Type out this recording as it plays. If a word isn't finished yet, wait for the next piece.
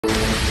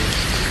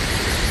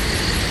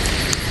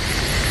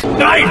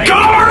Night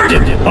guard!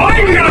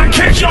 I'm gonna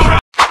kick your ass!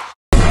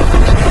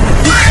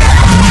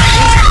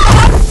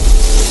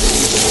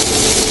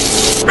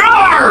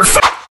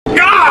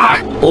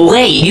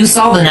 Wait, you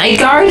saw the night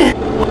guard?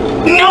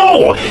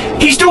 No!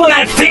 He's doing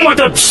that thing with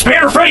the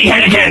spare Freddy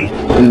head again!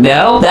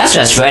 No, that's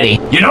just Freddy.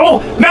 You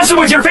know, messing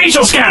with your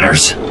facial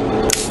scanners!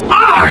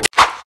 Ah!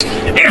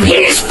 If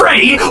he's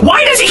Freddy,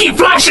 why does he keep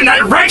flashing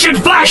that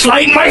wretched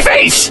flashlight in my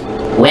face?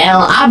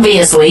 Well,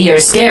 obviously you're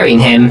scaring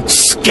him.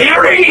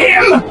 Scaring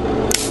him?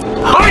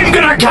 I'm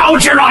gonna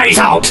gouge your eyes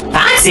out!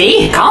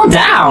 Foxy, calm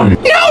down!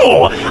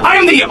 No!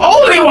 I'm the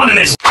only one in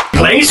this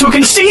place who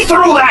can see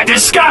through that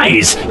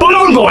disguise!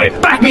 Balloon Boy,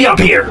 back me up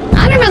here!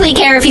 I don't really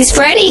care if he's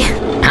Freddy.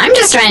 I'm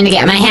just trying to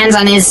get my hands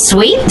on his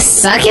sweet,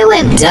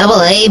 succulent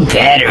AA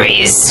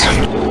batteries.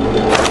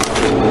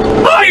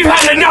 I've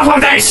had enough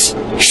of this!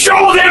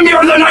 Show them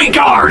you're the night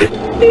guard!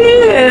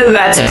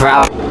 That's a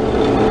problem.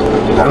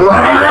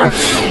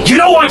 You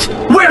know what?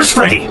 Where's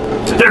Freddy?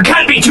 There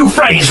can't be two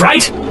Freddys,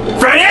 right?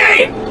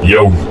 Freddy!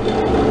 Yo.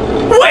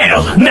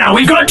 Well, now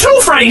we've got two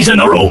Freddys in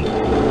the room.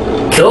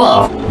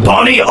 Cool.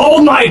 Bonnie,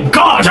 oh my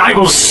god, I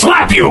will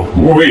slap you!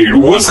 Wait,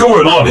 what's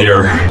going on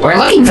here? We're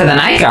looking for the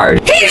night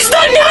guard. He's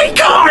the night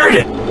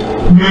guard!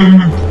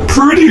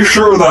 Pretty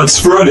sure that's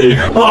Freddy.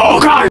 Oh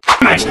god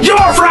damn it!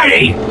 You're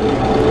Freddy!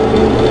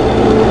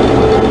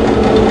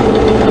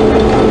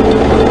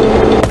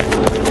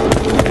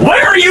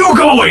 Where are you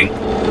going?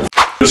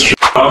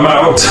 I'm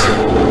out.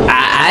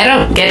 I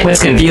don't get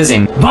what's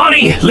confusing.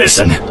 Bonnie,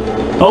 listen.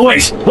 Oh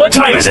wait, what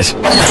time is it?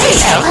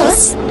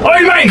 Alice.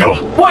 Oi, Mangle,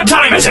 what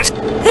time is it?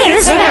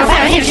 It's about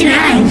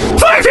 5:59.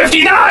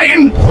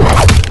 5:59?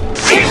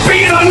 It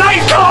be the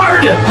night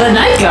guard! The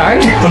night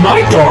guard? The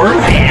night guard?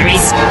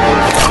 Batteries.